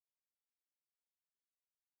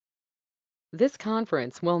This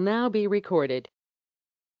conference will now be recorded.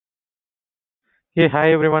 Hey,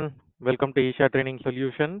 hi everyone. Welcome to Isha Training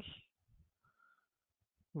Solutions.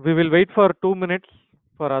 We will wait for 2 minutes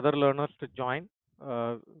for other learners to join.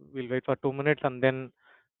 We'll wait for 2 minutes and then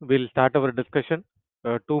we'll start our discussion.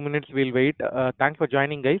 2 minutes we'll wait. Thanks for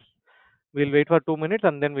joining, guys. We'll wait for 2 minutes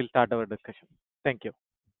and then we'll start our discussion. Thank you.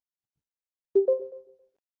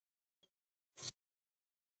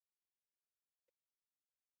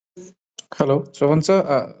 Hello, Shravan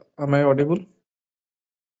sir, am I audible?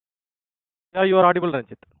 Yeah, you are audible,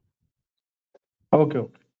 Ranjit. Okay,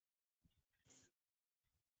 okay.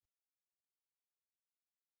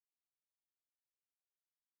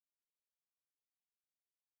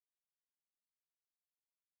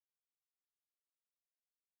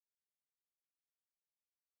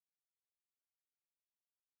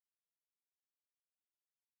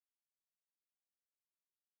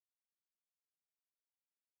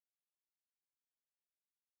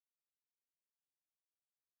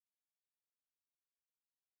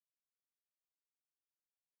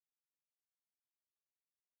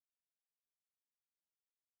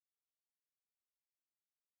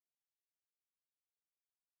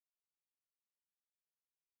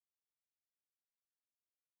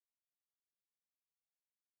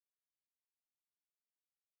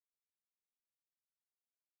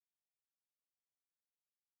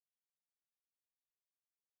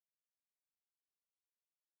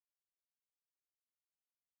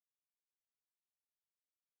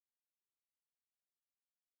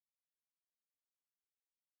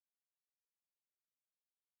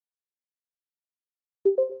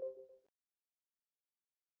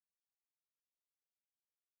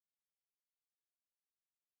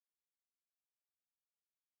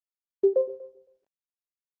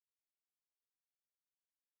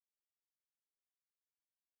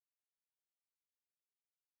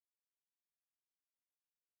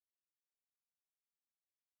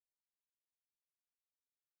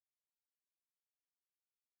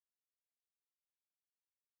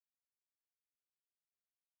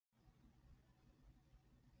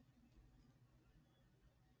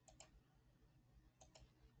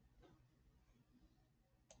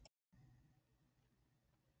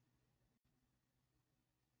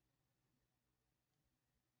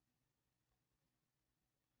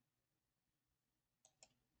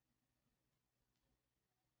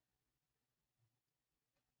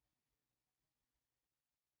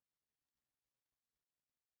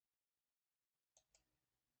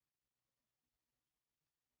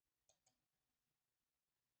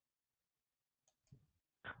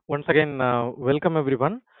 Once again, welcome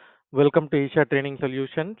everyone. Welcome to Isha Training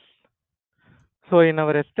Solutions. So in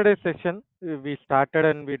our yesterday session, we started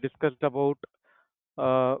and we discussed about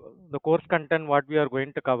uh, the course content what we are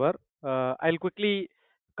going to cover. I'll quickly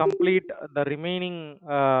complete the remaining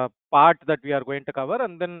part that we are going to cover,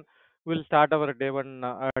 and then we'll start our day one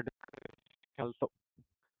discussion also.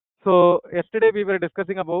 So yesterday we were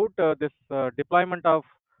discussing about this deployment of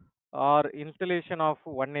or installation of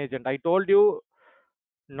one agent. I told you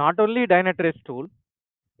not only Dynatrace tool,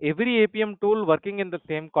 every APM tool working in the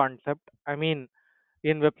same concept. I mean,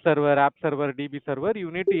 in web server, app server, DB server, you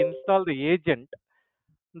need to install the agent.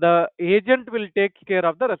 The agent will take care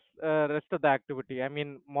of the rest of the activity. I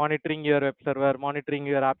mean, monitoring your web server, monitoring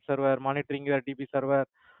your app server, monitoring your DB server,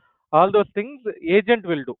 all those things agent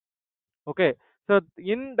will do. Okay. So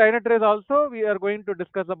in Dynatrace also we are going to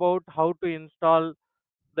discuss about how to install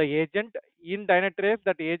the agent in Dynatrace.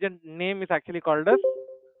 That agent name is actually called as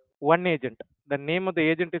one agent. The name of the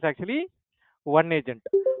agent is actually one agent.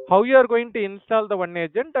 How you are going to install the one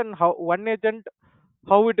agent and how one agent,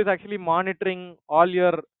 how it is actually monitoring all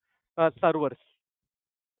your servers.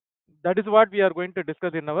 That is what we are going to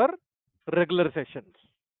discuss in our regular sessions.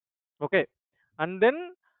 Okay. And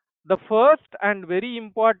then the first and very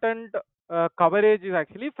important coverage is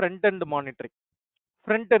actually front end monitoring.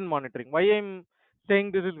 Front end monitoring. Why I'm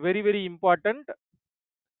saying this is very, very important.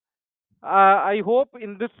 I hope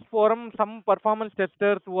in this forum some performance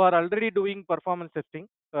testers who are already doing performance testing.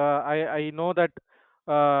 I know that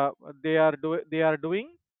they are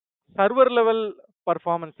doing server level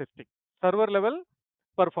performance testing. Server level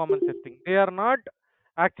performance testing. They are not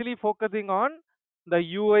actually focusing on the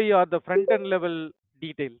UI or the front end level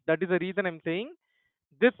details. That is the reason I'm saying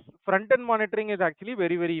this front end monitoring is actually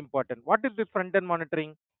very, very important. What is this front end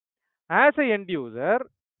monitoring? As a end user,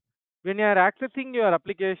 when you are accessing your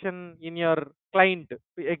application in your client,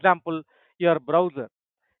 example, your browser.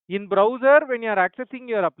 In browser, when you are accessing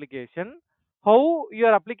your application, how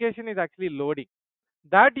your application is actually loading,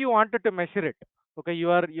 that you wanted to measure it. Okay,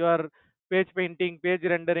 your page painting, page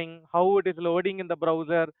rendering, how it is loading in the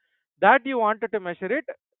browser, that you wanted to measure it,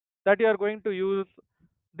 that you are going to use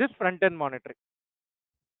this front end monitoring.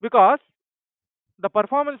 Because the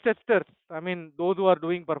performance testers, I mean, those who are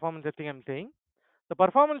doing performance testing, I'm saying, the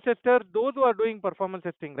performance testers, those who are doing performance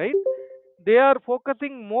testing, right, they are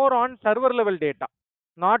focusing more on server level data,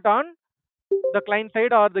 not on the client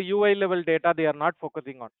side or the UI level data. They are not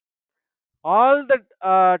focusing on all the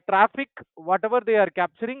traffic, whatever they are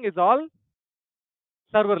capturing is all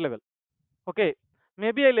server level. Okay,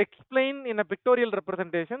 maybe I'll explain in a pictorial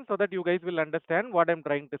representation so that you guys will understand what I'm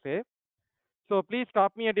trying to say. So please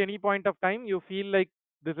stop me at any point of time you feel like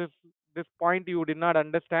this point you did not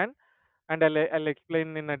understand, and I'll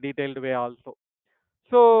explain in a detailed way also.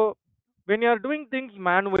 So when you are doing things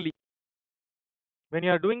manually,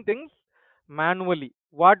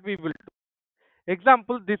 what we will do?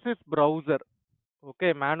 Example, this is browser.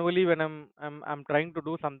 Okay, manually when I'm trying to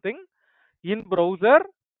do something in browser,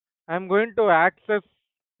 I'm going to access,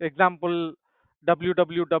 example,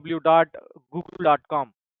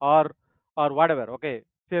 www.google.com or whatever. Okay,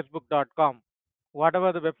 facebook.com,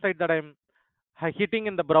 whatever the website that I'm hitting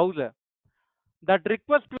in the browser. That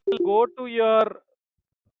request will go to your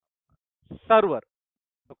server.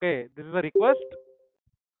 Okay, this is a request.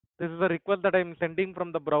 This is a request that I'm sending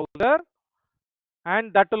from the browser,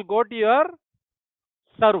 and that will go to your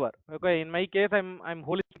server. Okay, in my case, I'm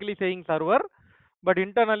holistically saying server, but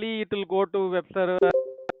internally it will go to web server,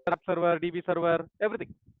 app server, DB server,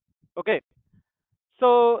 everything. Okay,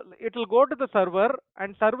 so it will go to the server,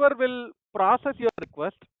 and server will process your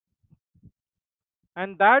request,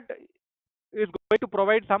 and that is going to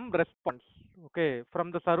provide some response. Okay,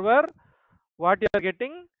 from the server, what you are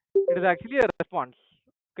getting, it is actually a response.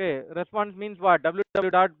 Okay, response means what?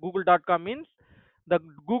 www.google.com means the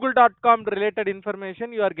google.com related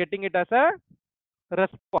information, you are getting it as a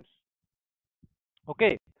response.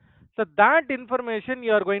 Okay, so that information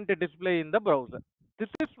you are going to display in the browser. This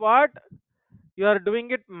is what you are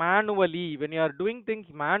doing it manually. When you are doing things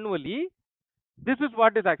manually, this is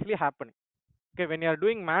what is actually happening. Okay, when you are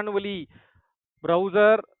doing manually,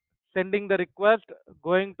 browser sending the request,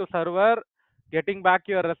 going to server, getting back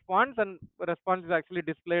your response, and response is actually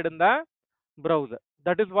displayed in the browser.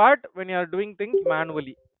 That is what when you are doing things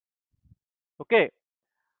manually. Okay,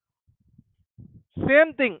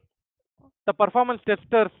 same thing, the performance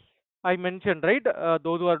testers I mentioned, right?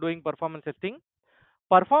 Those who are doing performance testing,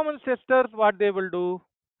 performance testers, what they will do,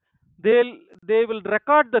 they'll they will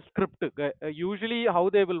record the script. Usually how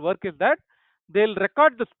they will work is that they'll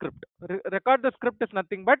record the script. Record the script is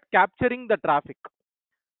nothing but capturing the traffic.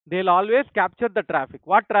 They'll always capture the traffic.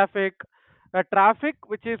 What traffic? A traffic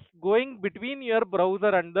which is going between your browser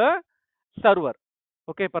and the server.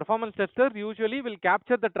 Okay, performance testers usually will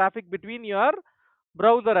capture the traffic between your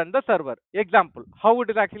browser and the server. Example, how it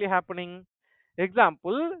is actually happening?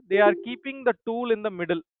 Example, they are keeping the tool in the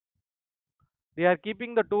middle. They are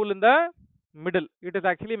keeping the tool in the middle. It is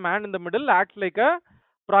actually man in the middle, acts like a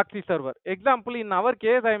proxy server. Example, in our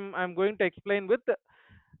case, I'm going to explain with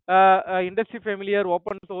industry familiar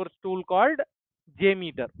open source tool called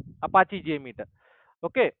Jmeter, Apache Jmeter.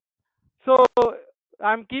 Okay, so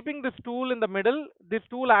I'm keeping this tool in the middle. This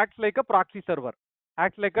tool acts like a proxy server.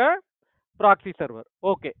 Acts like a proxy server.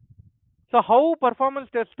 Okay. So how performance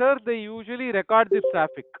testers, they usually record this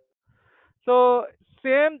traffic. So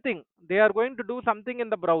same thing, they are going to do something in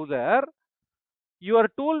the browser. Your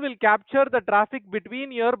tool will capture the traffic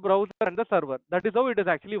between your browser and the server. That is how it is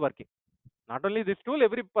actually working. Not only this tool,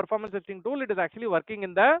 every performance testing tool, it is actually working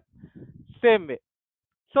in the same way.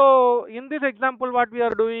 So in this example, what we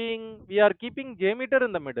are doing, we are keeping Jmeter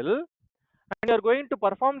in the middle, and you are going to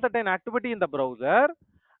perform certain activity in the browser,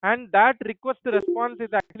 and that request response is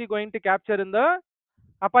actually going to capture in the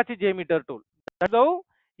Apache Jmeter tool. That's how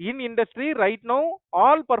in industry right now,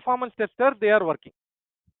 all performance testers, they are working.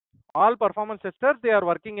 All performance testers, they are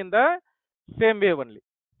working in the same way only.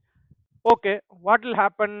 Okay, what will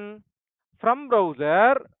happen? From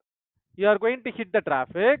browser, you are going to hit the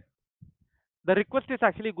traffic. The request is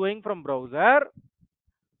actually going from browser.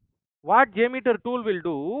 What Jmeter tool will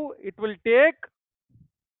do, it will take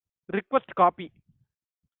request copy.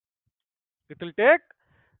 It will take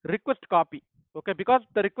request copy. Okay, because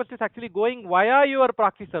the request is actually going via your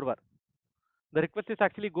proxy server. The request is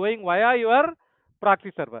actually going via your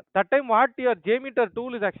proxy server. That time what your Jmeter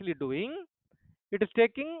tool is actually doing, it is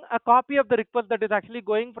taking a copy of the request that is actually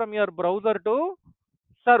going from your browser to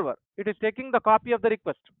server. It is taking the copy of the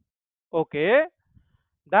request. Okay,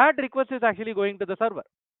 that request is actually going to the server.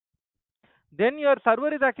 Then your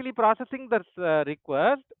server is actually processing the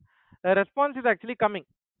request. A response is actually coming.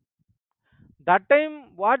 That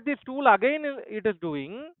time what this tool again it is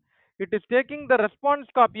doing, it is taking the response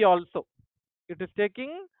copy also. It is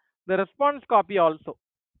taking the response copy also.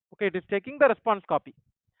 Okay, it is taking the response copy,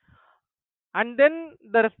 and then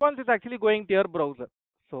the response is actually going to your browser.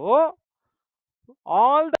 So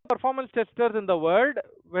all the performance testers in the world,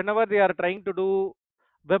 whenever they are trying to do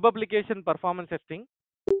web application performance testing,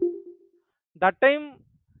 that time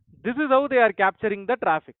this is how they are capturing the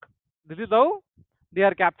traffic. This is how they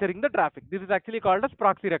are capturing the traffic. This is actually called as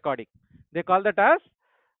proxy recording. They call that as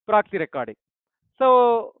proxy recording.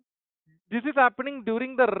 So this is happening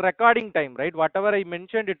during the recording time, right? Whatever I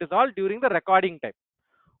mentioned, it is all during the recording time.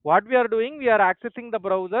 What we are doing, we are accessing the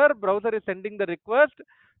browser is sending the request,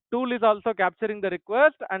 tool is also capturing the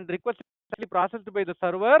request, and request is actually processed by the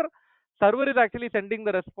server is actually sending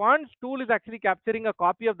the response, tool is actually capturing a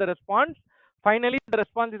copy of the response, finally the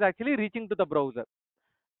response is actually reaching to the browser.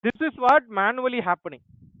 This is what manually happening.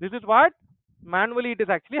 This is what manually it is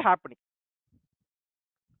actually happening.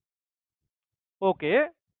 Okay,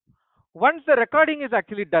 once the recording is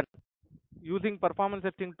actually done using performance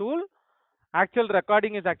testing tool, actual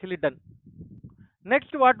recording is actually done. Next,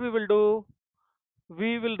 what we will do,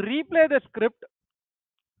 we will replay the script,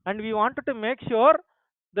 and we wanted to make sure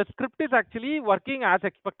the script is actually working as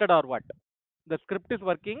expected or what. The script is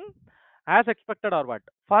working as expected or what.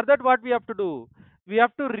 For that, what we have to do, we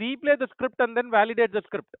have to replay the script and then validate the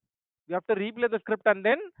script. We have to replay the script and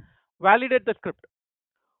then validate the script.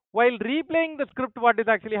 While replaying the script, what is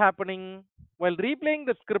actually happening? While replaying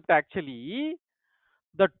the script, actually,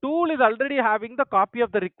 the tool is already having the copy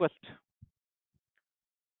of the request.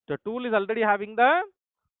 The tool is already having the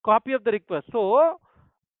copy of the request. So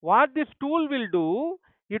what this tool will do,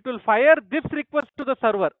 it will fire this request to the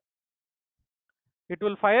server. It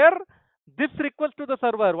will fire this request to the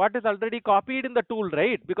server, what is already copied in the tool,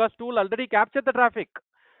 right? Because tool already captured the traffic.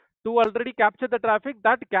 Tool already captured the traffic.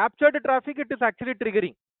 That captured traffic, it is actually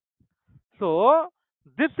triggering. So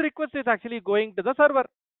this request is actually going to the server.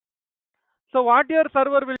 So what your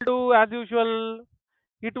server will do as usual,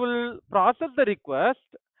 it will process the request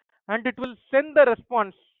and it will send the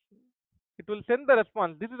response. It will send the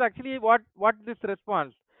response. This is actually what this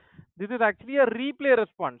response. This is actually a replay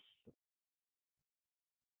response.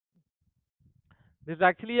 This is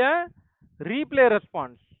actually a replay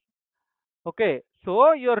response. Okay,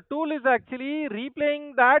 so your tool is actually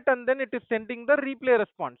replaying that and then it is sending the replay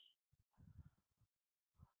response.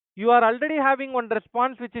 You are already having one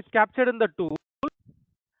response which is captured in the tool,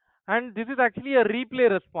 and this is actually a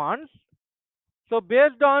replay response. So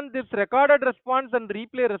based on this recorded response and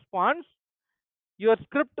replay response, your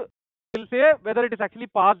script will say whether it is actually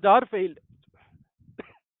passed or failed.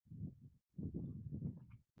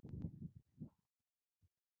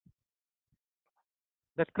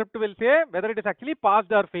 The script will say whether it is actually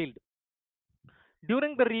passed or failed.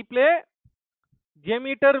 During the replay,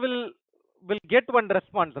 Jmeter will get one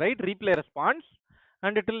response, right? Replay response,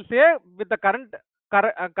 and it will say with the current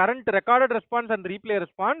recorded response and replay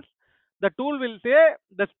response, the tool will say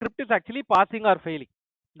the script is actually passing or failing.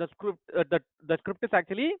 The script is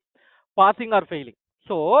actually passing or failing.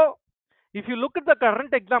 So if you look at the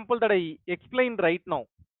current example that I explained right now,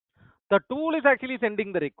 the tool is actually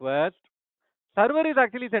sending the request, server is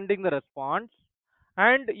actually sending the response,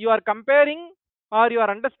 and you are comparing or you are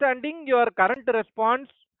understanding your current response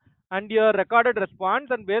and your recorded response,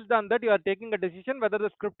 and based on that you are taking a decision whether the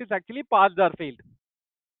script is actually passed or failed.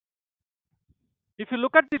 If you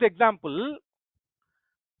look at this example,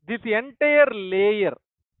 this entire layer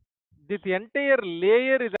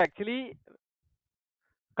is actually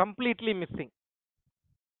completely missing.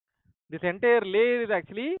 This entire layer is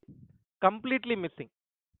actually completely missing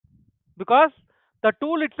because the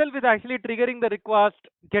tool itself is actually triggering the request,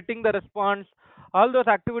 getting the response. All those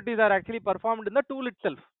activities are actually performed in the tool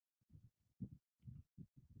itself.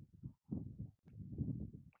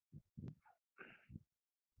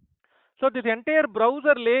 So this entire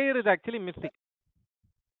browser layer is actually missing.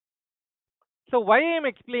 So why I am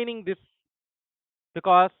explaining this?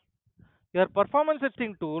 Because your performance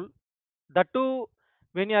testing tool, that too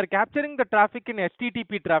when you are capturing the traffic in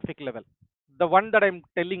HTTP traffic level, the one that I'm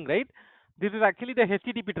telling, right? This is actually the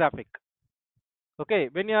HTTP traffic. Okay,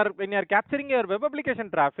 when you are capturing your web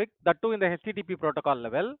application traffic, that too in the HTTP protocol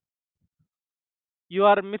level, you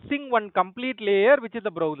are missing one complete layer, which is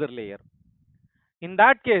the browser layer. In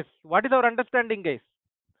that case, what is our understanding, guys?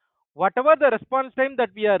 Whatever the response time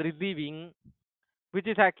that we are receiving, which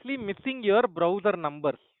is actually missing your browser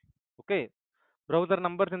numbers. Okay, browser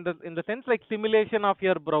numbers in the sense like simulation of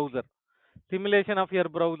your browser,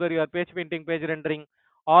 your page painting, page rendering,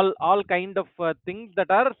 all kind of things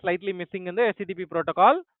that are slightly missing in the HTTP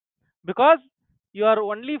protocol, because you are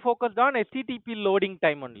only focused on HTTP loading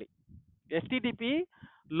time only. HTTP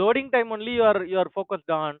loading time only you are focused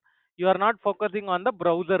on. You are not focusing on the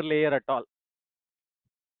browser layer at all.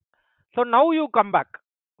 So now you come back.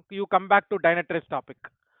 You come back to Dynatrace topic.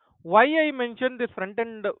 Why I mentioned this front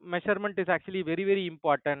end measurement is actually very, very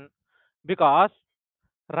important, because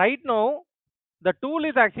right now the tool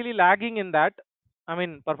is actually lagging in that. I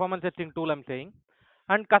mean, performance testing tool I'm saying.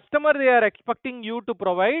 And customer, they are expecting you to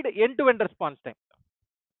provide end-to-end response time,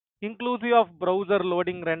 inclusive of browser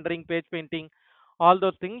loading, rendering, page painting, all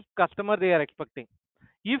those things. Customer, they are expecting.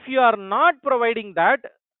 If you are not providing that,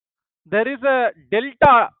 there is a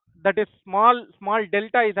delta, that is small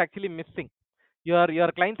delta is actually missing.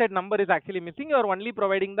 Your client side number is actually missing. You are only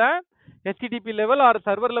providing the HTTP level or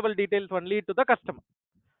server level details only to the customer.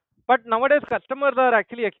 But nowadays customers are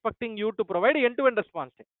actually expecting you to provide end-to-end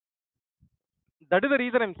response time. That is the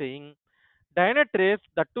reason I'm saying Dynatrace,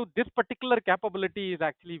 that to this particular capability is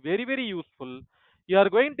actually very, very useful. You are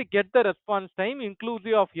going to get the response time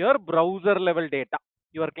inclusive of your browser level data,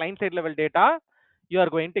 your client side level data. You are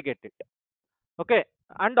going to get it. Okay.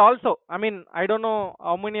 And also, I mean, I don't know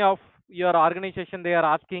how many of your organization they are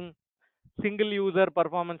asking single user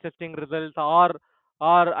performance testing results, or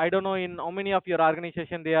I don't know in how many of your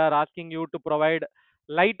organization they are asking you to provide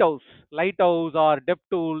lighthouse or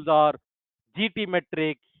DevTools or GT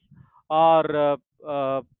metrics or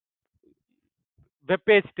web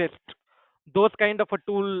page test, those kind of a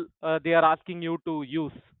tool they are asking you to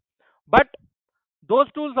use. But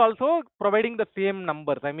those tools also providing the same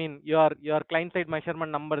numbers. I mean, your client side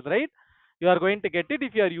measurement numbers, right? You are going to get it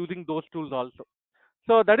if you are using those tools also.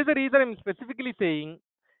 So that is the reason I'm specifically saying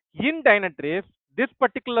in Dynatrace, this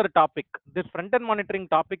particular topic, this front end monitoring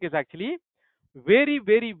topic is actually very,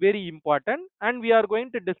 very, very important, and we are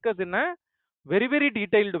going to discuss in a very, very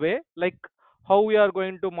detailed way, like how we are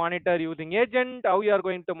going to monitor using agent, how we are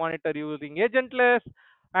going to monitor using agentless,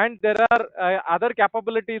 and there are other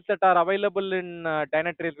capabilities that are available in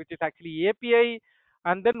Dynatrace, which is actually API,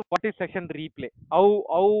 and then what is session replay,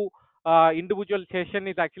 how individual session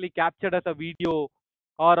is actually captured as a video,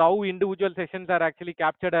 or how individual sessions are actually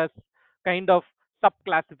captured as kind of sub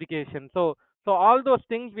classification. So all those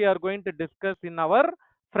things we are going to discuss in our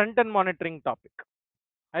front end monitoring topic.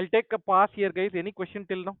 I'll take a pause here, guys. Any question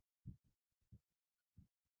till now?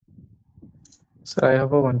 Sir, I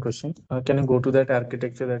have one question. Can you go to that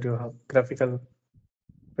architecture that you have, graphical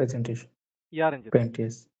presentation? Yeah, Ranjit. Paint,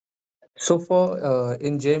 yes. So for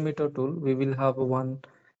in Jmeter tool, we will have one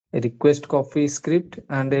request copy script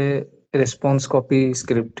and a response copy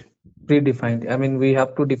script predefined. I mean, we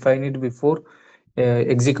have to define it before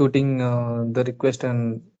executing the request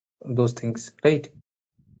and those things, right?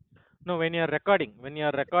 No, when you are recording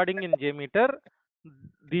in Jmeter,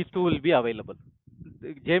 these two will be available.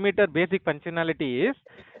 Jmeter basic functionality is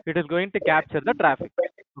it is going to capture the traffic.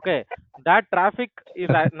 Okay, that traffic is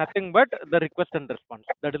nothing but the request and response.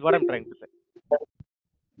 That is what I'm trying to say.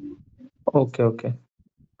 Okay, okay.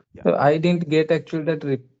 Yeah. So I didn't get actually that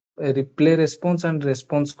replay response and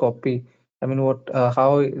response copy. I mean, what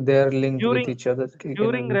how they are linked with During each other? Can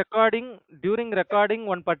during you? recording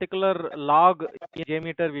one particular log in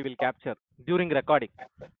Jmeter we will capture during recording.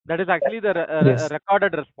 That is actually the Yes.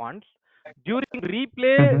 recorded response. During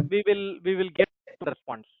replay Mm-hmm. we will get the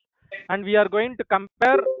response, and we are going to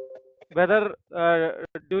compare whether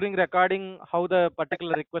during recording how the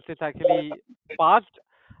particular request is actually passed,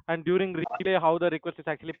 and during replay how the request is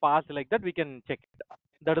actually passed. Like that we can check it.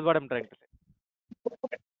 That is what I'm trying to say.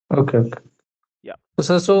 Okay, okay. Yeah.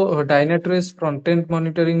 So Dynatrace front-end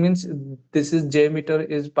monitoring means this is JMeter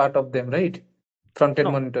is part of them, right? Front-end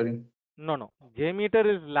No. monitoring. No. Jmeter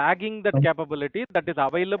is lagging that capability that is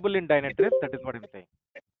available in Dynatrace. That is what I'm saying.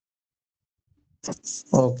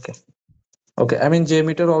 Okay. Okay. I mean,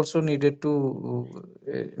 JMeter also needed to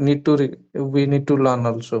we need to learn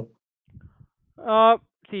also.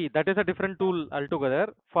 See, that is a different tool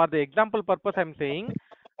altogether. For the example purpose, I'm saying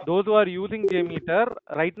those who are using Jmeter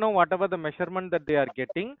right now, whatever the measurement that they are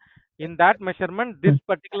getting, in that measurement, this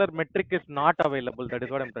particular metric is not available. That is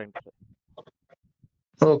what I'm trying to say.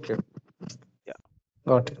 Okay. Yeah.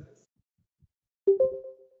 Got it.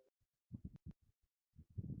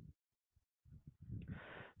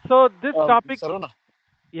 So this topic, Sarona.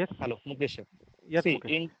 yes, Hello, Mukesh. yes, See,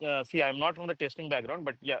 Mukesh. I'm not from the testing background,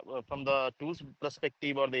 but yeah, from the tools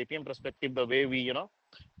perspective or the APM perspective, the way we,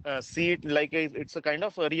 see it like it's a kind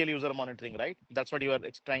of a real user monitoring, right? That's what you are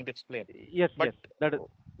trying to explain. Yes, But yes, that is.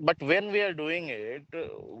 but when we are doing it,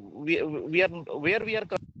 we are where we are,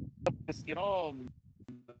 you know,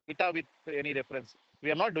 data with any reference.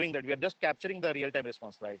 We are not doing that. We are just capturing the real time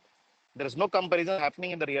response, right? There is no comparison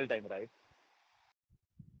happening in the real time, right?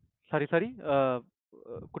 Sorry.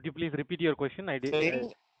 Could you please repeat your question?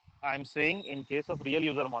 I'm saying in case of real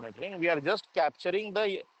user monitoring, we are just capturing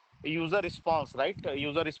the user response, right?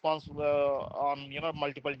 User response on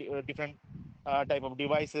multiple different type of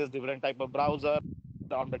devices, different type of browser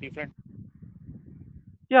on the different.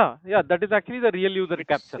 Yeah, that is actually the real user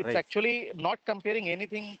capture, It's right? actually not comparing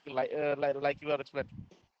anything like you are explaining.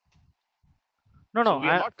 No, So we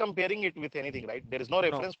are not comparing it with anything, right? There is no no.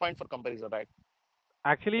 reference point for comparison, right?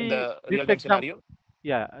 In Actually, the this real-time example, scenario.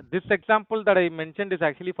 yeah, this example that I mentioned is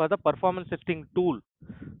actually for the performance testing tool.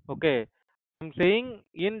 Okay, I'm saying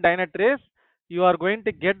in Dynatrace, you are going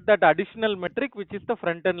to get that additional metric, which is the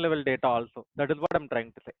front end level data also. That is what I'm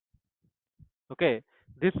trying to say. Okay,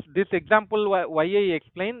 this example why I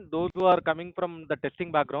explain those who are coming from the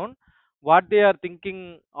testing background, what they are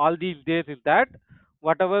thinking all these days is that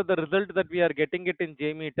whatever the result that we are getting it in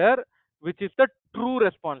Jmeter, which is the true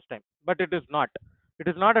response time, but it is not. It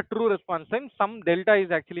is not a true response time. Some delta is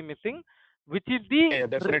actually missing, which is the Yeah,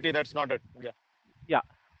 definitely that's not it. Yeah, yeah,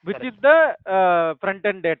 which is correct. the front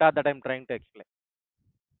end data that I'm trying to explain.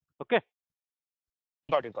 Okay.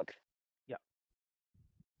 Got it. Yeah.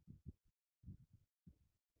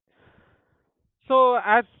 So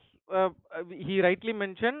as he rightly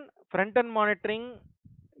mentioned, front end monitoring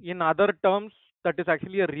in other terms, that is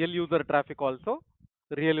actually a real user traffic also,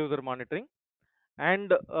 real user monitoring,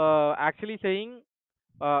 and actually saying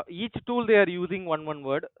each tool they are using one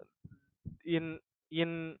word. In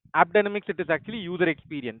AppDynamics, it is actually user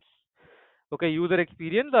experience. Okay, user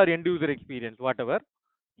experience or end user experience, whatever.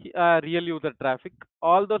 Real user traffic,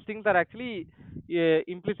 all those things are actually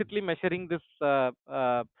implicitly measuring this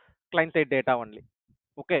client side data only.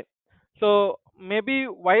 Okay, so maybe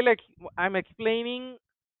while I'm explaining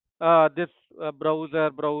this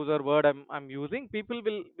browser word I'm using, people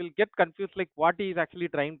will get confused like what he is actually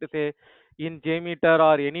trying to say. In Jmeter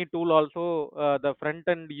or any tool also, the front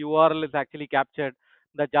end URL is actually captured,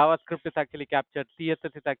 the JavaScript is actually captured,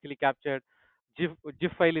 CSS is actually captured,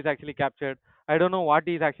 GIF file is actually captured. I don't know what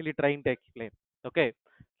he is actually trying to explain. Okay,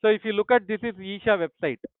 so if you look at, this is Isha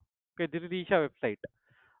website. Okay, this is Isha website.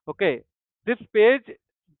 Okay, this page,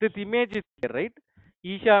 this image is there, right?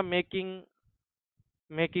 Isha making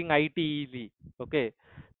IT easy. Okay,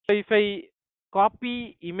 so if I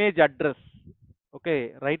copy image address,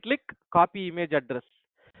 okay, right click, copy image address.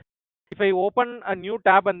 If I open a new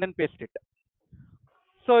tab and then paste it.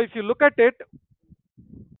 So if you look at it,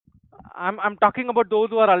 I'm talking about those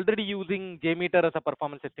who are already using Jmeter as a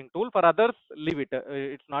performance testing tool. For others, leave it.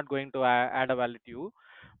 It's not going to add a value to you.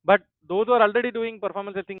 But those who are already doing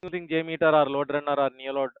performance testing using Jmeter or LoadRunner or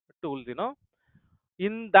NeoLoad tools,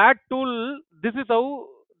 in that tool, this is how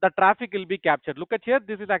the traffic will be captured. Look at here,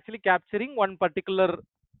 this is actually capturing one particular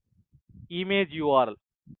image URL.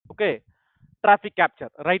 Okay, traffic capture.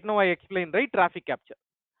 Right now I explained, right? Traffic capture.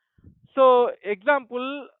 So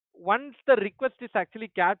example, once the request is actually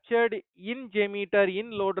captured in Jmeter,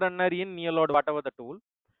 in LoadRunner, in NeoLoad, whatever the tool,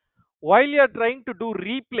 while you are trying to do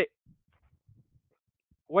replay,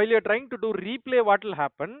 what will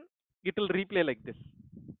happen? It will replay like this.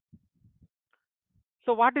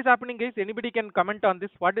 So what is happening, guys? Anybody can comment on this?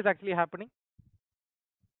 What is actually happening?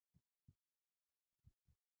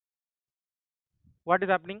 What is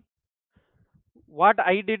happening? What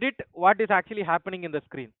I did it, what is actually happening in the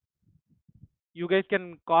screen? You guys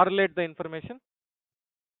can correlate the information.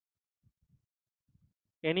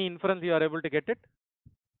 Any inference you are able to get it?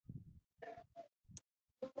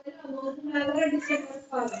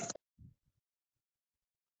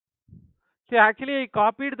 See, actually I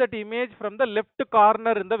copied that image from the left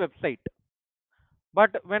corner in the website.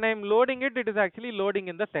 But when I'm loading it, it is actually loading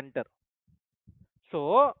in the center.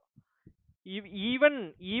 So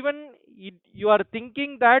even you are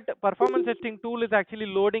thinking that performance testing tool is actually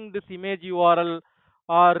loading this image URL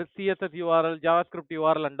or CSS URL, JavaScript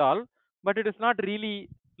URL and all, but it is not really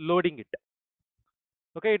loading it.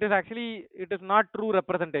 Okay, it is not true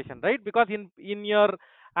representation, right? Because in your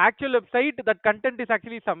actual website, that content is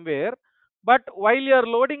actually somewhere, but while you are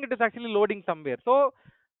loading, it is actually loading somewhere. So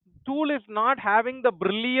tool is not having the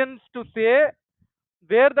brilliance to say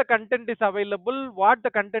where the content is available, what the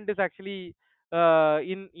content is actually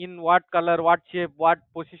in what color, what shape, what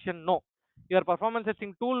position. No, your performance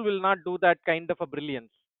testing tool will not do that kind of a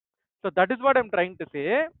brilliance. So that is what I'm trying to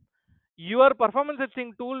say. Your performance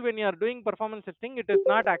testing tool, when you are doing performance testing, it is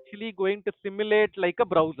not actually going to simulate like a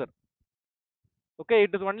browser. Okay,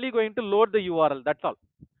 it is only going to load the URL, that's all.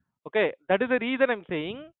 Okay, that is the reason I'm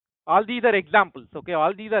saying all these are examples. Okay,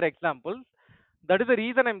 all these are examples. That is the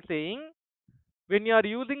reason I'm saying when you are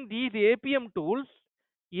using these APM tools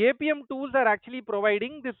are actually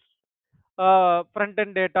providing this front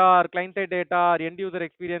end data or client side data or end user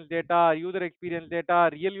experience data or user experience data,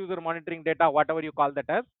 real user monitoring data, whatever you call that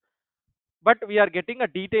as. But we are getting a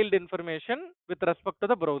detailed information with respect to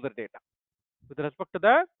the browser data. With respect to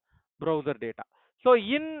the browser data. So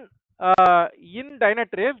in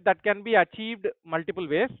Dynatrace that can be achieved multiple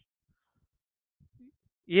ways.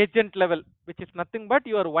 Agent level, which is nothing but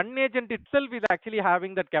your one agent itself is actually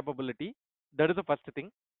having that capability. That is the first thing.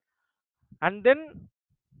 And then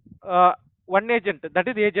one agent, that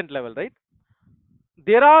is agent level, right?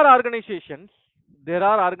 There are organizations,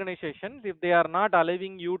 if they are not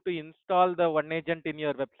allowing you to install the one agent in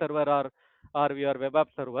your web server or your web app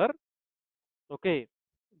server, okay,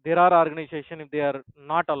 there are organizations if they are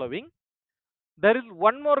not allowing. There is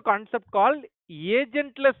one more concept called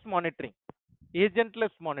agentless monitoring.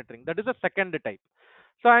 Agentless monitoring, that is the second type.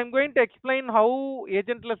 So I'm going to explain how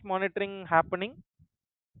agentless monitoring happening.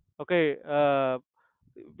 Okay,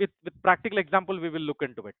 with practical example we will look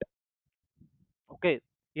into it. Okay,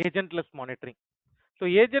 agentless monitoring. So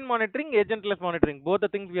agent monitoring, agentless monitoring, both the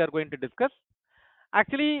things we are going to discuss.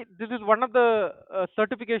 Actually, this is one of the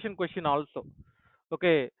certification question also.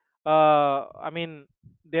 Okay, I mean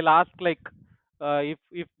they'll ask like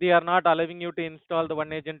if they are not allowing you to install the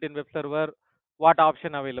one agent in web server, what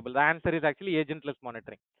option available? The answer is actually agentless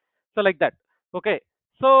monitoring. So like that. Okay,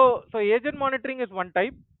 so agent monitoring is one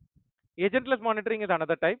type, agentless monitoring is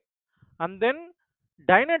another type, and then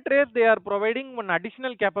Dynatrace they are providing one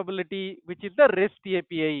additional capability which is the REST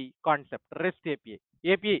API concept. REST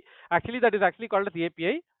API actually that is actually called as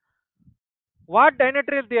API. What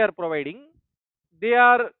Dynatrace they are providing, they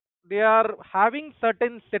are having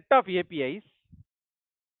certain set of APIs,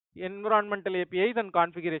 environmental APIs and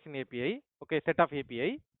configuration API. Okay, set of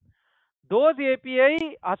API. Those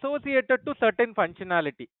API associated to certain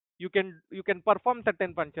functionality. You can perform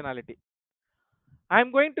certain functionality. I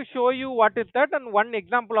am going to show you what is that, and one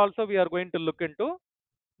example also we are going to look into.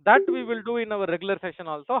 That we will do in our regular session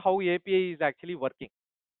also, how API is actually working.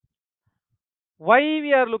 Why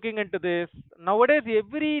we are looking into this? Nowadays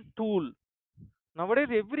every tool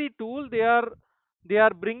they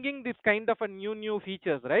are bringing this kind of a new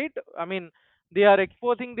features, right? I mean they are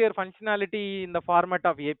exposing their functionality in the format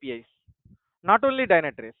of APIs. Not only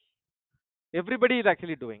Dynatrace, everybody is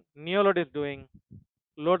actually doing. Neoload is doing,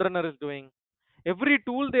 LoadRunner is doing. Every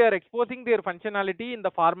tool they are exposing their functionality in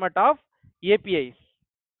the format of APIs.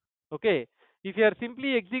 Okay, if you are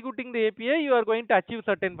simply executing the API, you are going to achieve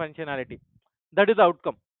certain functionality. That is the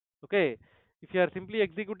outcome. Okay, if you are simply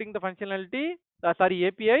executing the functionality,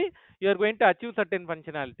 API, you are going to achieve certain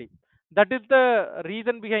functionality. That is the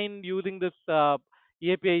reason behind using this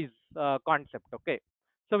APIs concept. Okay,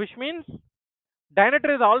 so which means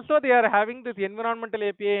Dynatrace also they are having this environmental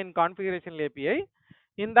API and configuration API.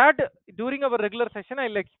 In that, during our regular session,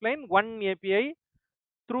 I'll explain one API.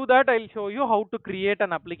 Through that, I'll show you how to create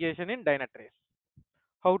an application in Dynatrace.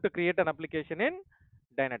 How to create an application in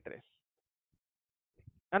Dynatrace.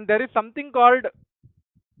 And there is something called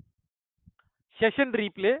session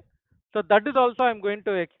replay. So that is also I'm going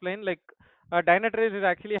to explain. Like Dynatrace is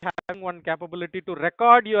actually having one capability to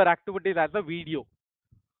record your activities as a video.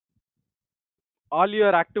 All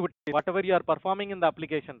your activities, whatever you are performing in the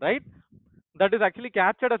application, right? That is actually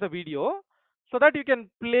captured as a video, so that you can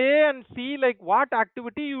play and see like what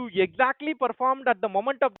activity you exactly performed at the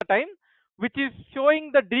moment of the time, which is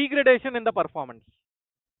showing the degradation in the performance.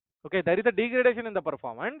 Okay, there is a degradation in the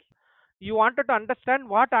performance. You wanted to understand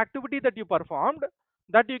what activity that you performed,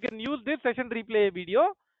 that you can use this session replay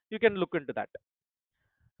video, you can look into that.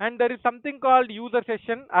 And there is something called user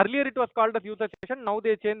session. Earlier it was called as user session, now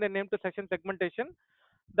they changed the name to session segmentation.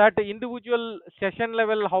 That individual session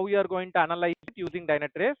level, how you are going to analyze it using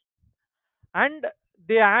Dynatrace. And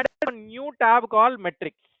they added a new tab called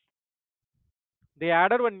metrics. They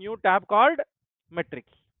added one new tab called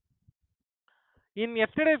metrics. In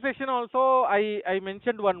yesterday's session also, I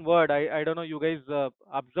mentioned one word. I don't know you guys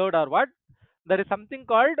observed or what. There is something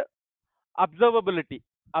called observability.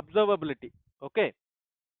 Observability. Okay.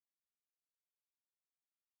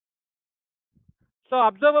 So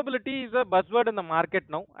observability is a buzzword in the market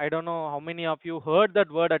now. I don't know how many of you heard that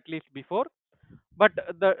word at least before, but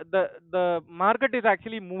the market is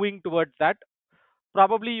actually moving towards that.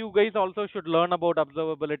 Probably you guys also should learn about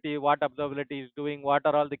observability, what observability is doing, what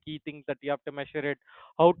are all the key things that you have to measure it,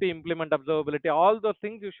 how to implement observability, all those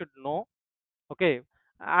things you should know. Okay,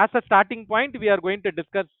 as a starting point we are going to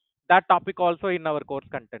discuss that topic also in our course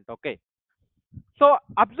content. Okay, so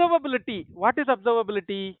observability, what is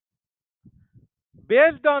observability?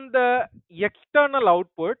 Based on the external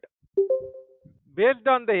output, based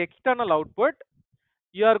on the external output,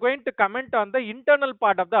 you are going to comment on the internal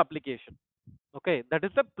part of the application. Okay, that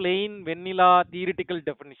is a plain vanilla theoretical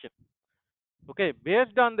definition. Okay,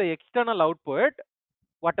 based on the external output,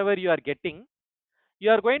 whatever you are getting, you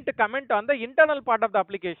are going to comment on the internal part of the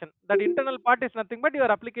application. That internal part is nothing but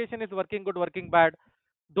your application is working good, working bad.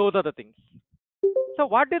 Those are the things. So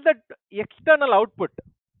what is that external output?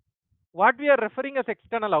 What we are referring as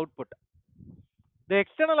external output? The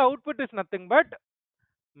external output is nothing but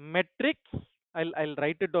metrics. I'll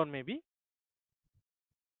write it down maybe.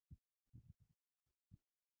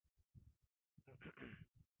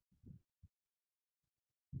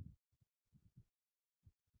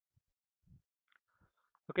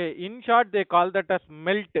 Okay, in short, they call that as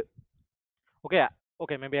melt. Okay,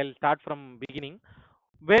 okay, maybe I'll start from beginning.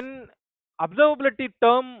 When observability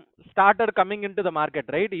term started coming into the market,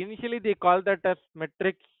 right? Initially, they call that as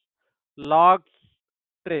metrics, logs,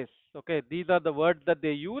 trace. Okay, these are the words that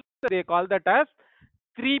they use. They call that as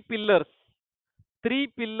three pillars. Three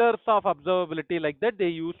pillars of observability, like that they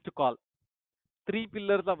used to call. Three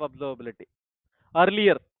pillars of observability.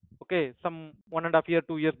 Earlier, okay, some 1.5 year,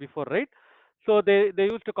 2 years before, right? So they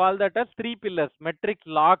used to call that as three pillars: metrics,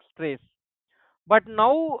 logs, trace. But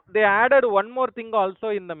now they added one more thing also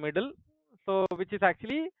in the middle, so which is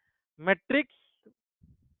actually metrics,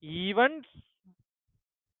 events,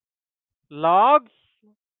 logs,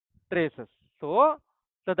 traces. So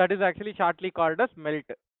that is actually shortly called as melt.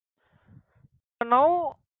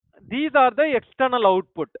 Now these are the external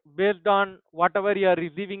output based on whatever you are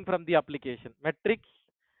receiving from the application: metrics,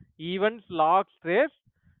 events, logs, trace.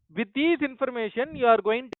 With these information, you are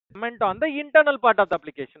going to comment on the internal part of the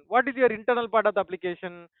application. What is your internal part of the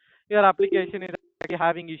application? Your application is actually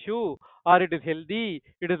having issue, or it is healthy,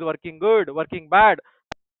 it is working good, working bad.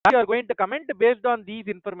 You are going to comment based on these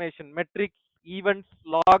information: metrics, events,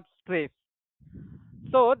 logs, trace.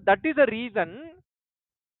 So that is the reason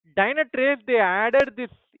Dynatrace, they added this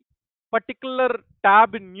particular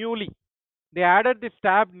tab newly. They added this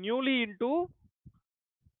tab newly into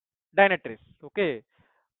Dynatrace. Okay,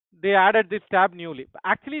 they added this tab newly.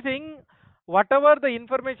 Actually saying whatever the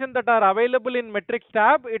information that are available in metrics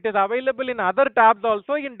tab, it is available in other tabs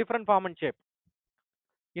also in different form and shape.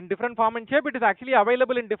 In different form and shape, it is actually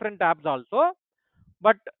available in different tabs also.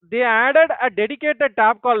 But they added a dedicated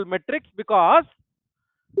tab called metrics because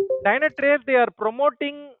Dynatrace, they are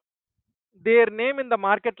promoting their name in the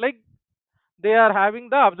market like they are having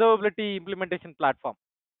the observability implementation platform.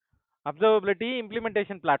 Observability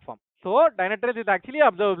implementation platform. So Dynatrace is actually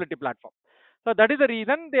observability platform. So that is the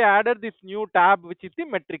reason they added this new tab, which is the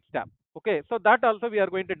metrics tab. Okay, so that also we are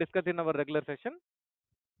going to discuss in our regular session.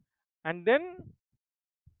 And then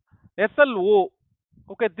SLO.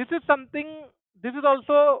 Okay, this is something. This is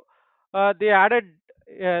also they added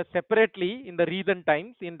separately in the recent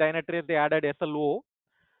times in Dynatrace. They added SLO.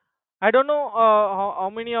 I don't know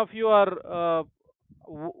how many of you are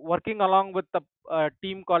working along with the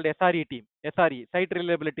team called SRE team, SRE, Site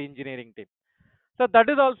Reliability Engineering team. So that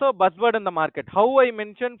is also a buzzword in the market. How I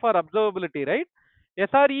mentioned for observability, right?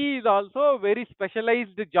 SRE is also a very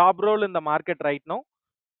specialized job role in the market right now,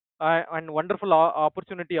 and wonderful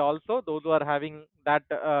opportunity also. Those who are having that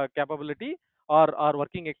capability or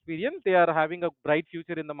working experience, they are having a bright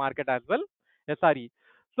future in the market as well. SRE.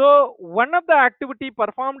 So one of the activity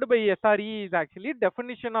performed by SRE is actually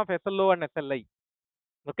definition of SLO and SLI.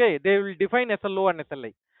 Okay, they will define SLO and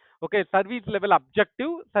SLI. Okay, service level objective,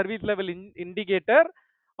 service level indicator,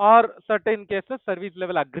 or certain cases service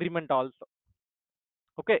level agreement also.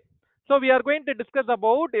 Okay, so we are going to discuss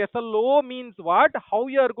about SLO means what, how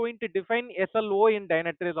you are going to define SLO in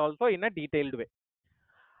Dynatrace also in a detailed way.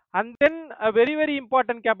 And then a very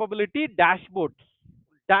important capability, dashboards.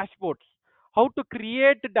 Dashboards. How to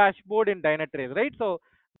create dashboard in Dynatrace, right? So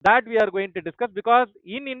that we are going to discuss, because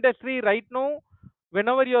in industry right now,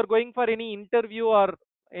 whenever you are going for any interview or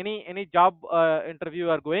any job interview you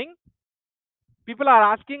are going, people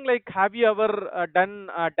are asking like, have you ever done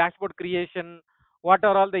dashboard creation? What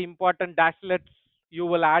are all the important dashlets you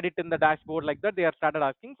will add it in the dashboard, like that they are started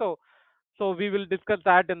asking. So we will discuss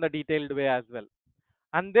that in the detailed way as well.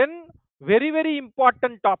 And then very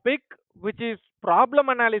important topic, which is problem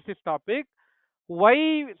analysis topic.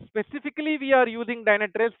 Why specifically we are using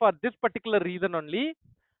Dynatrace? For this particular reason only.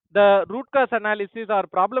 The root cause analysis or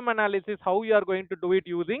problem analysis, how you are going to do it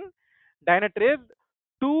using Dynatrace.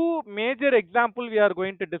 Two major example we are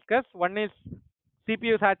going to discuss. One is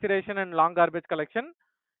CPU saturation and long garbage collection.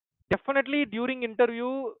 Definitely during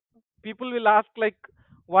interview, people will ask like,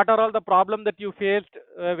 what are all the problem that you faced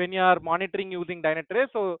when you are monitoring using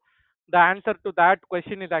Dynatrace? So the answer to that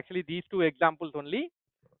question is actually these two examples only.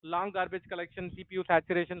 Long garbage collection, CPU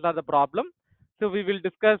saturations are the problem. So we will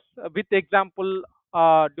discuss with example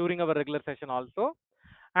during our regular session also.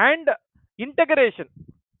 And integration.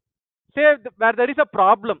 Say where there is a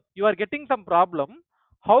problem, you are getting some problem,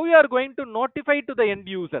 how you are going to notify to the end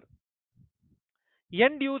user.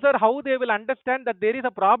 End user, how they will understand that there is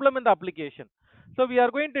a problem in the application. So we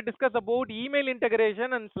are going to discuss about email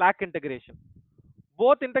integration and Slack integration.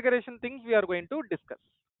 Both integration things we are going to discuss.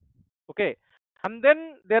 Okay. And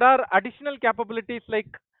then there are additional capabilities like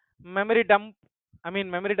memory dump. I mean,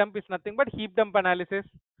 memory dump is nothing but heap dump analysis.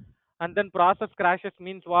 And then process crashes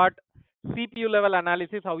means what? CPU level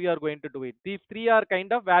analysis, how you are going to do it. These three are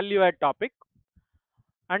kind of value add topic.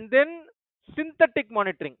 And then synthetic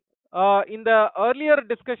monitoring. In the earlier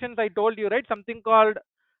discussions, I told you, right, something called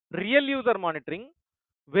real user monitoring.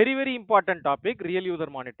 Very, very important topic, real user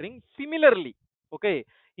monitoring. Similarly, okay,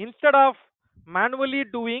 instead of manually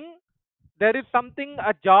doing, there is something,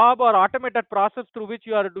 a job or automated process through which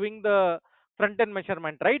you are doing the front end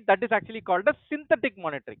measurement, right? That is actually called as synthetic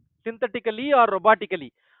monitoring, synthetically or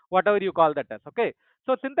robotically, whatever you call that as. Okay,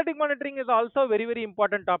 so synthetic monitoring is also very, very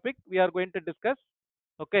important topic we are going to discuss.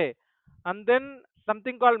 Okay, and then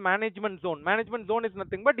something called management zone. Management zone is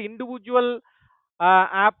nothing but individual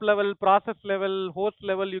app level, process level, host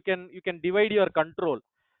level, you can divide your control.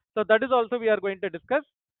 So that is also we are going to discuss.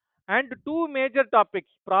 And two major topics,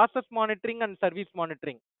 process monitoring and service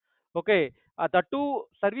monitoring. Okay, the two,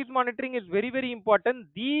 service monitoring is very, very important.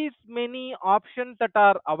 These many options that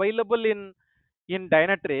are available in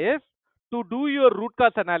Dynatrace to do your root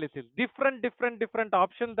cause analysis, different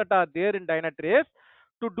options that are there in Dynatrace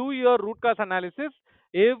to do your root cause analysis.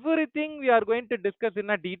 Everything we are going to discuss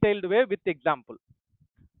in a detailed way with example.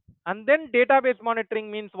 And then database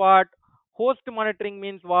monitoring means what? Host monitoring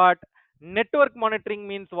means what? Network monitoring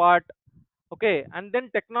means what? Okay, and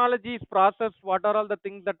then technologies, process, what are all the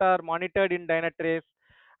things that are monitored in Dynatrace?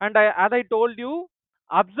 And as I told you,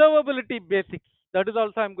 observability basics, that is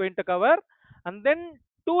also I'm going to cover. And then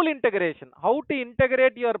tool integration, how to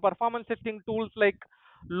integrate your performance testing tools like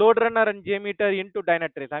LoadRunner and Jmeter into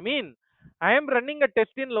Dynatrace. I mean, I am running a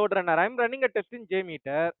test in LoadRunner, I am running a test in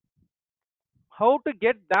Jmeter. How to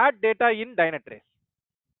get that data in Dynatrace?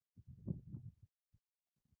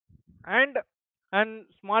 And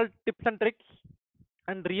small tips and tricks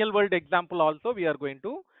and real world example also we are going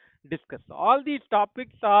to discuss. All these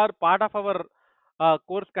topics are part of our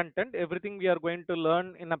course content. Everything we are going to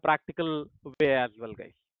learn in a practical way as well,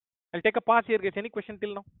 guys. I'll take a pause here, guys. Any question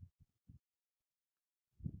till now?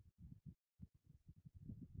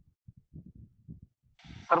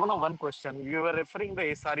 Sarvana, one question. You were referring the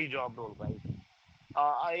SRE job role, right?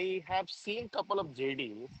 I have seen couple of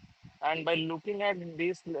JDs, and by looking at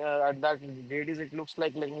this, at that JDs, it looks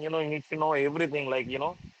like you need to know everything,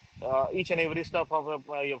 each and every stuff of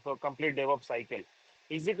a complete DevOps cycle.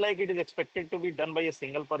 Is it like it is expected to be done by a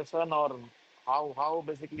single person, or how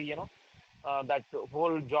basically that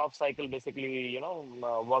whole job cycle basically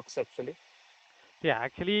works actually? Yeah,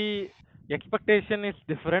 actually, expectation is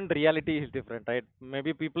different, reality is different, right?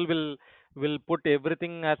 Maybe people will put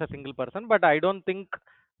everything as a single person, but I don't think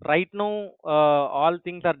right now all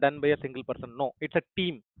things are done by a single person. No, it's a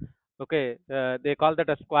team. Okay, they call that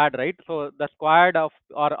a squad, right? So the squad of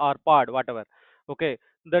or pod, whatever. Okay,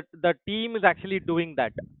 the team is actually doing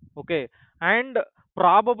that. Okay, and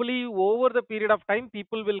probably over the period of time,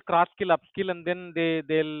 people will cross skill, upskill, and then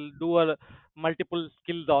they'll do a multiple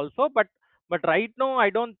skills also. But right now, I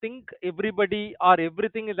don't think everybody or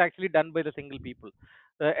everything is actually done by the single people.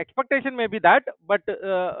 Expectation may be that, but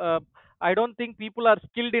I don't think people are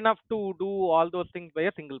skilled enough to do all those things by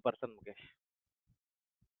a single person. Okay.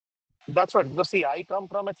 That's what. Because see, I come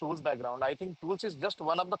from a tools background. I think tools is just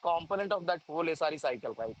one of the component of that whole SRE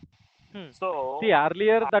cycle, right? Hmm. See, So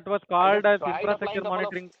earlier that was I have called as tried applying infrastructure couple of,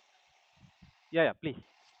 monitoring. Yeah, yeah, please.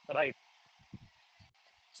 right.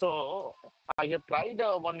 So I have tried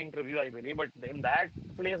one interview, I believe, but in that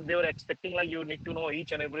place they were expecting like you need to know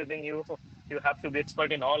each and everything. You have to be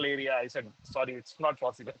expert in all area. I said sorry, it's not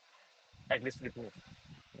possible. At least with me.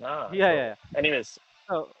 Yeah, yeah, So yeah. anyways,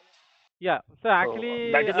 So, yeah. So so that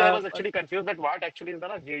actually, is why I was actually confused that what actually is the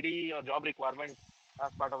JD or job requirement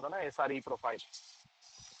as part of the SRE profile.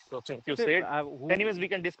 So since you see, said, who, anyways, we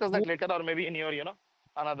can discuss who, that later or maybe in your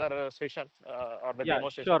another session or the yeah, demo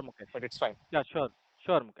sure, session. Mukesh. But it's fine. Yeah, sure,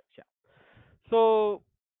 Mukesh. Yeah. So,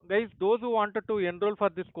 guys, those who wanted to enroll for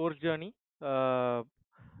this course journey,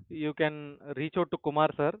 you can reach out to Kumar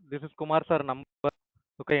sir. This is Kumar sir number.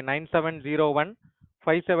 Okay, 9701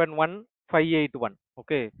 571 581.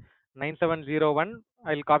 Okay, 9701.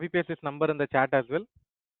 I'll copy paste this number in the chat as well.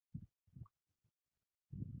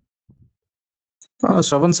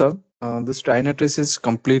 Shravan sir. This Dynatrace is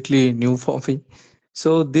completely new for me.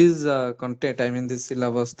 So this content, I mean this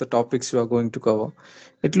syllabus, the topics you are going to cover,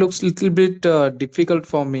 it looks little bit difficult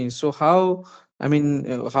for me. So how, I mean,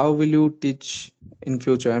 how will you teach in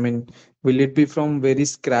future? I mean, will it be from very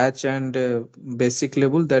scratch and basic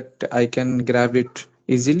level that I can grab it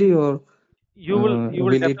easily, or You will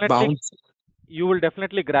will it definitely bounce?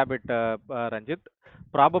 grab it, Ranjit.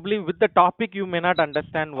 Probably with the topic you may not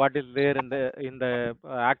understand what is there in the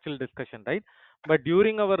actual discussion, right? But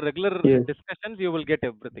during our regular Yes. discussions, you will get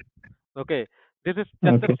everything. Okay, this is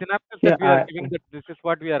just a Okay. synopsis that Yeah. we are giving, that this is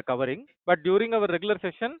what we are covering. But during our regular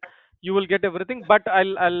session, you will get everything. But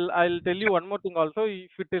I'll tell you one more thing also.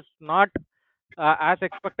 If it is not as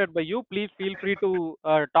expected by you, please feel free to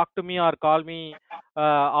talk to me or call me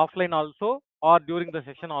offline also, or during the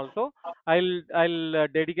session also. I'll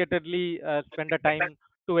dedicatedly spend a time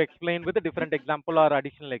to explain with a different example or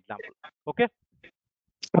additional example. Okay?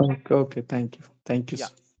 Okay. Okay. Thank you. Thank you, Yeah,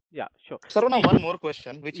 sir. yeah, sure. Sarvana, See, one more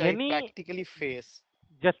question which I any practically face.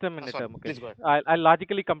 just a minute, Sorry, Mukesh. please go ahead. I'll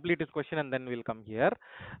logically complete this question and then we'll come here.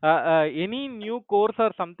 Any new course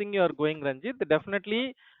or something you are going, Ranjit,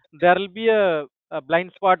 definitely there will be a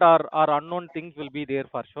blind spot, or unknown things will be there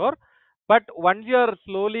for sure. But once you are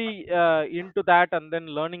slowly into that and then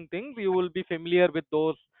learning things, you will be familiar with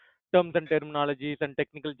those terms and terminologies and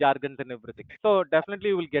technical jargons and everything. So definitely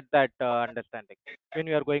you will get that understanding when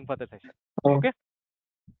you are going for the session. Oh, Okay?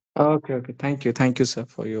 okay. Okay. Thank you. Thank you, sir,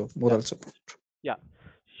 for your Yeah, moral support. yeah,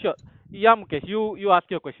 sure. Yeah, Mukesh, you ask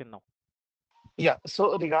your question now. Yeah,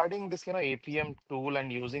 so regarding this, APM tool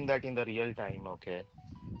and using that in the real time, okay.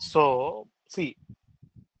 So, see,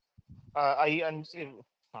 I and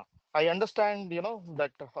I understand,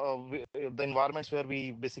 that the environments where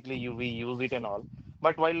we basically we use it and all.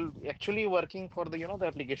 But while actually working for the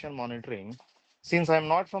application monitoring, since I'm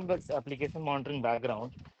not from the application monitoring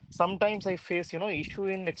background, sometimes I face issue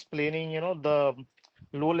in explaining the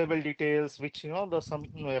low level details which the some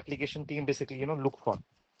application team basically look for.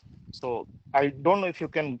 So I don't know if you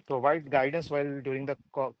can provide guidance while during the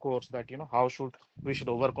course that how should we should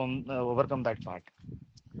overcome that part.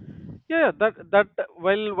 Yeah, that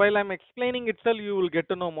while I'm explaining itself, you will get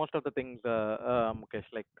to know most of the things, Mukesh.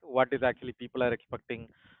 Like what is actually people are expecting,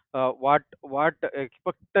 what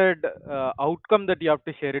expected outcome that you have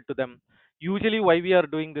to share it to them. Usually, why we are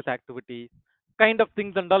doing this activity, kind of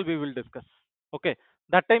things and all we will discuss. Okay,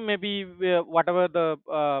 that time maybe whatever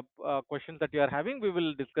the questions that you are having, we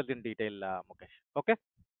will discuss in detail, Mukesh. Okay,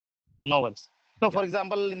 No worries. No, yeah. for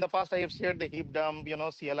example, in the past, I have shared the heap dump,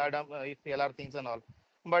 CLR dump, CLR things and all.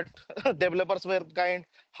 But developers were kind,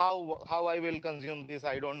 how I will consume this,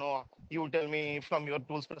 I don't know. You tell me from your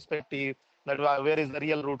tools perspective that where is the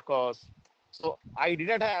real root cause. So I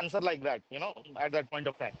didn't have answer like that, at that point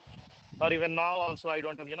of time. Or even now also, I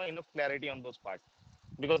don't have, enough clarity on those parts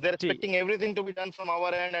because they're See, expecting everything to be done from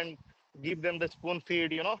our end and give them the spoon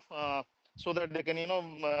feed, so that they can,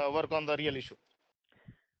 work on the real issue.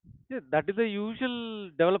 yeah, that is a usual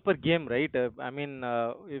developer game, right? I mean,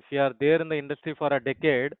 if you are there in the industry for a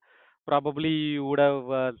decade, probably you would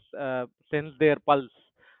have sensed their pulse.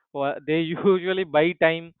 They usually buy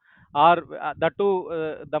time, or that too,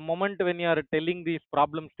 the moment when you are telling this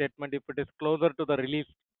problem statement, if it is closer to the release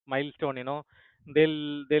milestone,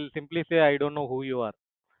 they'll simply say, "I don't know who you are,"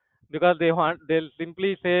 because they'll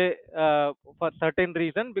simply say for certain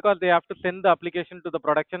reason, because they have to send the application to the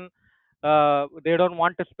production. They don't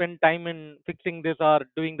want to spend time in fixing this or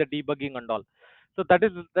doing the debugging and all. So that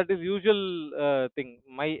is usual thing.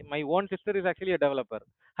 My own sister is actually a developer.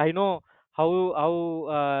 I know how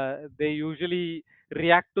they usually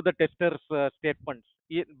react to the testers statements.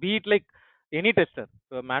 Be it like any tester,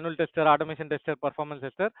 manual tester, automation tester, performance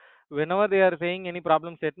tester. Whenever they are saying any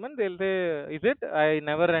problem statement, they'll say, "Is it? I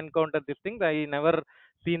never encountered this thing. I never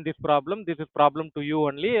seen this problem. This is problem to you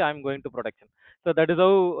only. I'm going to production." So that is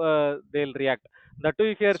how they'll react. That too,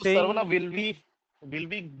 if you are So, saying, Sarvana, will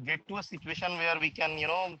we get to a situation where we can,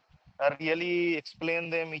 really explain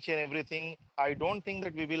them each and everything? I don't think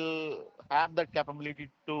that we will have that capability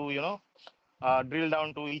to, drill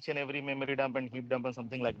down to each and every memory dump and heap dump and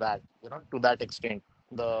something like that, to that extent.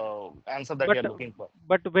 The answer that but you're looking for.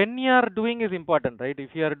 but when you are doing is important, right?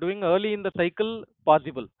 If you are doing early in the cycle,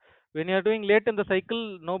 possible. When you are doing late in the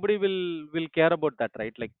cycle, nobody will care about that,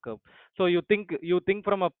 right? Like so you think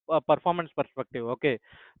from a performance perspective. Okay,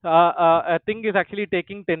 a thing is actually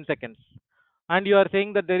taking 10 seconds, and you are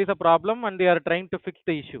saying that there is a problem and they are trying to fix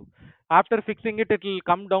the issue. After fixing it, it will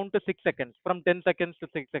come down to 6 seconds, from 10 seconds to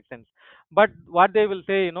 6 seconds. But what they will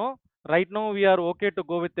say, right now we are okay to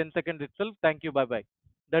go with 10 seconds itself, thank you, bye bye.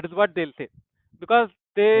 That is what they'll say. Because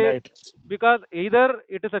Right. Because either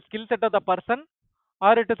it is a skill set of the person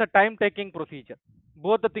or it is a time taking procedure.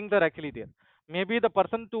 Both the things are actually there. Maybe the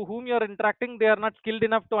person to whom you are interacting, they are not skilled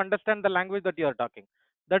enough to understand the language that you are talking.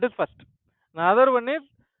 That is first. Another one is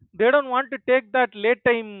they don't want to take that late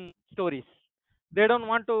time stories. They don't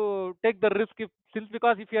want to take the risk if, since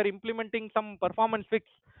because if you are implementing some performance fix,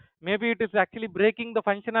 maybe it is actually breaking the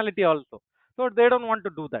functionality also. So they don't want to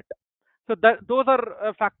do that. So that those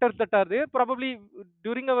are factors that are there. Probably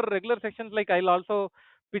during our regular sessions, like I'll also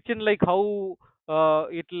pitch in like how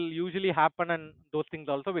it will usually happen, and those things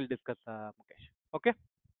also we'll discuss, Mukesh. Okay.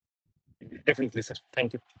 Definitely, sir.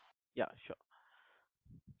 Thank you. Yeah, sure.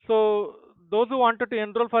 So those who wanted to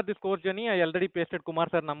enroll for this course journey, I already pasted Kumar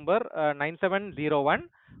sir number 9701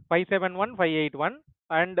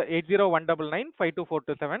 and 80199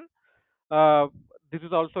 this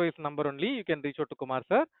is also his number only. You can reach out to Kumar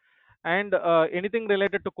sir. And anything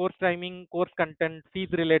related to course timing, course content, fees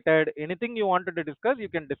related, anything you wanted to discuss, you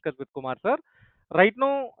can discuss with Kumar sir. Right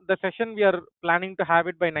now, the session we are planning to have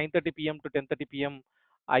it by 9:30 p.m. to 10:30 p.m.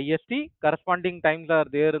 IST. Corresponding times are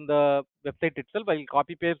there in the website itself. I'll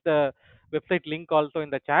copy paste the website link also in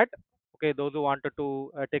the chat. Okay, those who wanted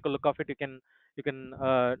to take a look of it, you can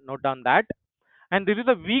note down that. And this is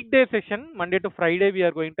a weekday session, Monday to Friday. We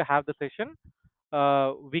are going to have the session,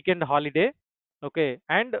 weekend holiday. Okay,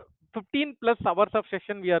 and 15 plus hours of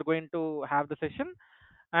session we are going to have the session,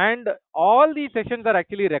 and all these sessions are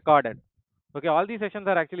actually recorded. Okay, all these sessions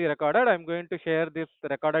are actually recorded. I'm going to share this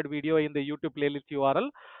recorded video in the YouTube playlist URL.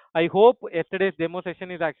 I hope yesterday's demo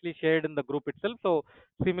session is actually shared in the group itself. So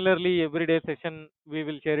similarly, everyday session we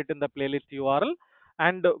will share it in the playlist URL,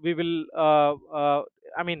 and we will.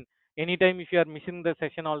 I mean, anytime if you are missing the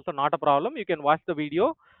session, also not a problem. You can watch the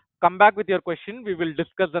video, come back with your question. We will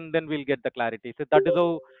discuss, and then we'll get the clarity. So that is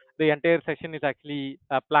how the entire session is actually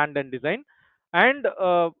planned and designed. And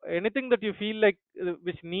anything that you feel like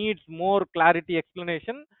which needs more clarity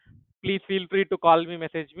explanation, please feel free to call me,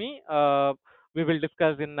 message me. We will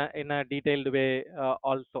discuss in a detailed way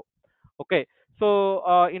also. Okay,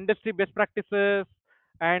 so industry best practices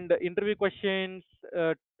and interview questions,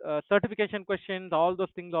 certification questions, all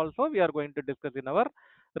those things also we are going to discuss in our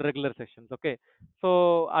regular sessions. Okay,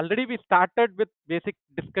 so already we started with basic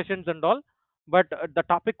discussions and all, but the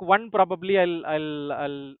topic one probably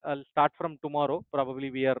I'll start from tomorrow. Probably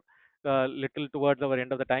we are little towards our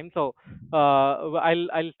end of the time, so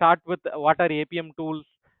I'll start with what are APM tools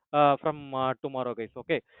from tomorrow, guys.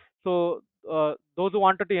 Okay, so those who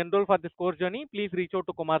wanted to enroll for this course journey, please reach out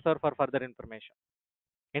to Kumar sir for further information.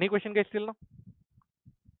 Any question, guys, still now?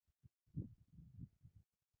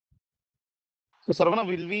 So, Sarvana,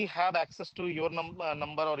 will we have access to your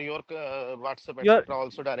number or your WhatsApp, You're etc.,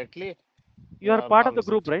 also directly you're part of on the this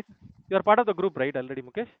group, session? right? You're part of the group, right? Already,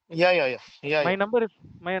 Mukesh. Yeah. My number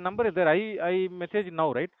is there. I message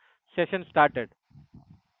now, right? Session started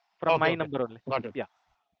from my Okay. number only. Got it. Yeah.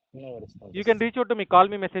 No worries. No You worries. can reach out to me, call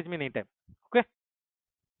me, message me anytime. Okay.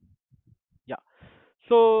 Yeah.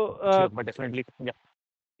 So Sure, but definitely. Yeah.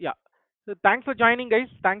 yeah. So thanks for joining, guys.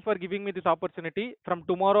 Thanks for giving me this opportunity. From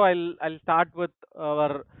tomorrow, I'll start with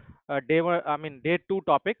our day 2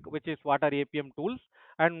 topic, which is what are APM tools,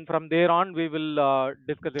 and from there on we will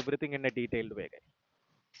discuss everything in a detailed way, guys.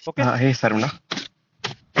 Okay. Hey, Sarvana.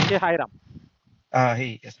 Hey, hi Ram.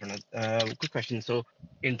 Hey, yes, Sarvana. Quick question. So,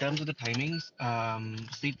 in terms of the timings,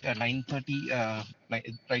 see, 9:30.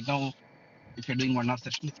 Right now, if you're doing 1 hour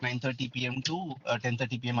session, it's 9:30 p.m. to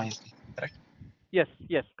 10:30 p.m. IST. Correct? Yes,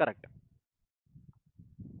 correct,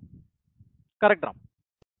 correct, Ram.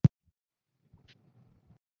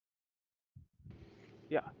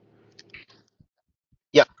 Yeah,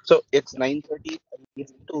 Yeah. So it's yeah, 9:30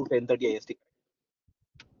 IST to 10:30 IST.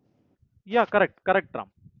 yeah, correct, Ram.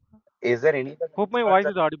 Is there any other time Hope my slots voice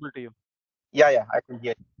that? is audible to you. Yeah, I can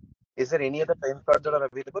hear. Is there any other time slots that are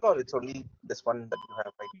available, or it's only this one that you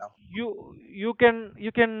have right now? You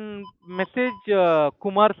can message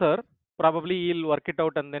Kumar sir. Probably he'll work it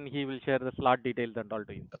out and then he will share the slot details and all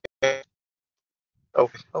to you.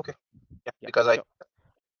 Okay. Yeah, Yeah, because I sure.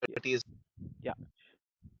 Yeah, 30 is yeah.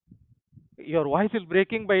 Your voice is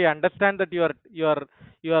breaking, but I understand that you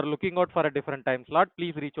are looking out for a different time slot.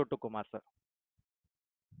 Please reach out to Kumar sir.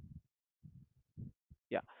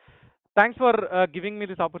 Yeah. Thanks for giving me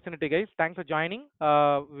this opportunity, guys. Thanks for joining.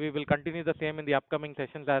 We will continue the same in the upcoming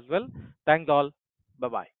sessions as well. Thanks all. Bye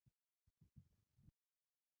bye.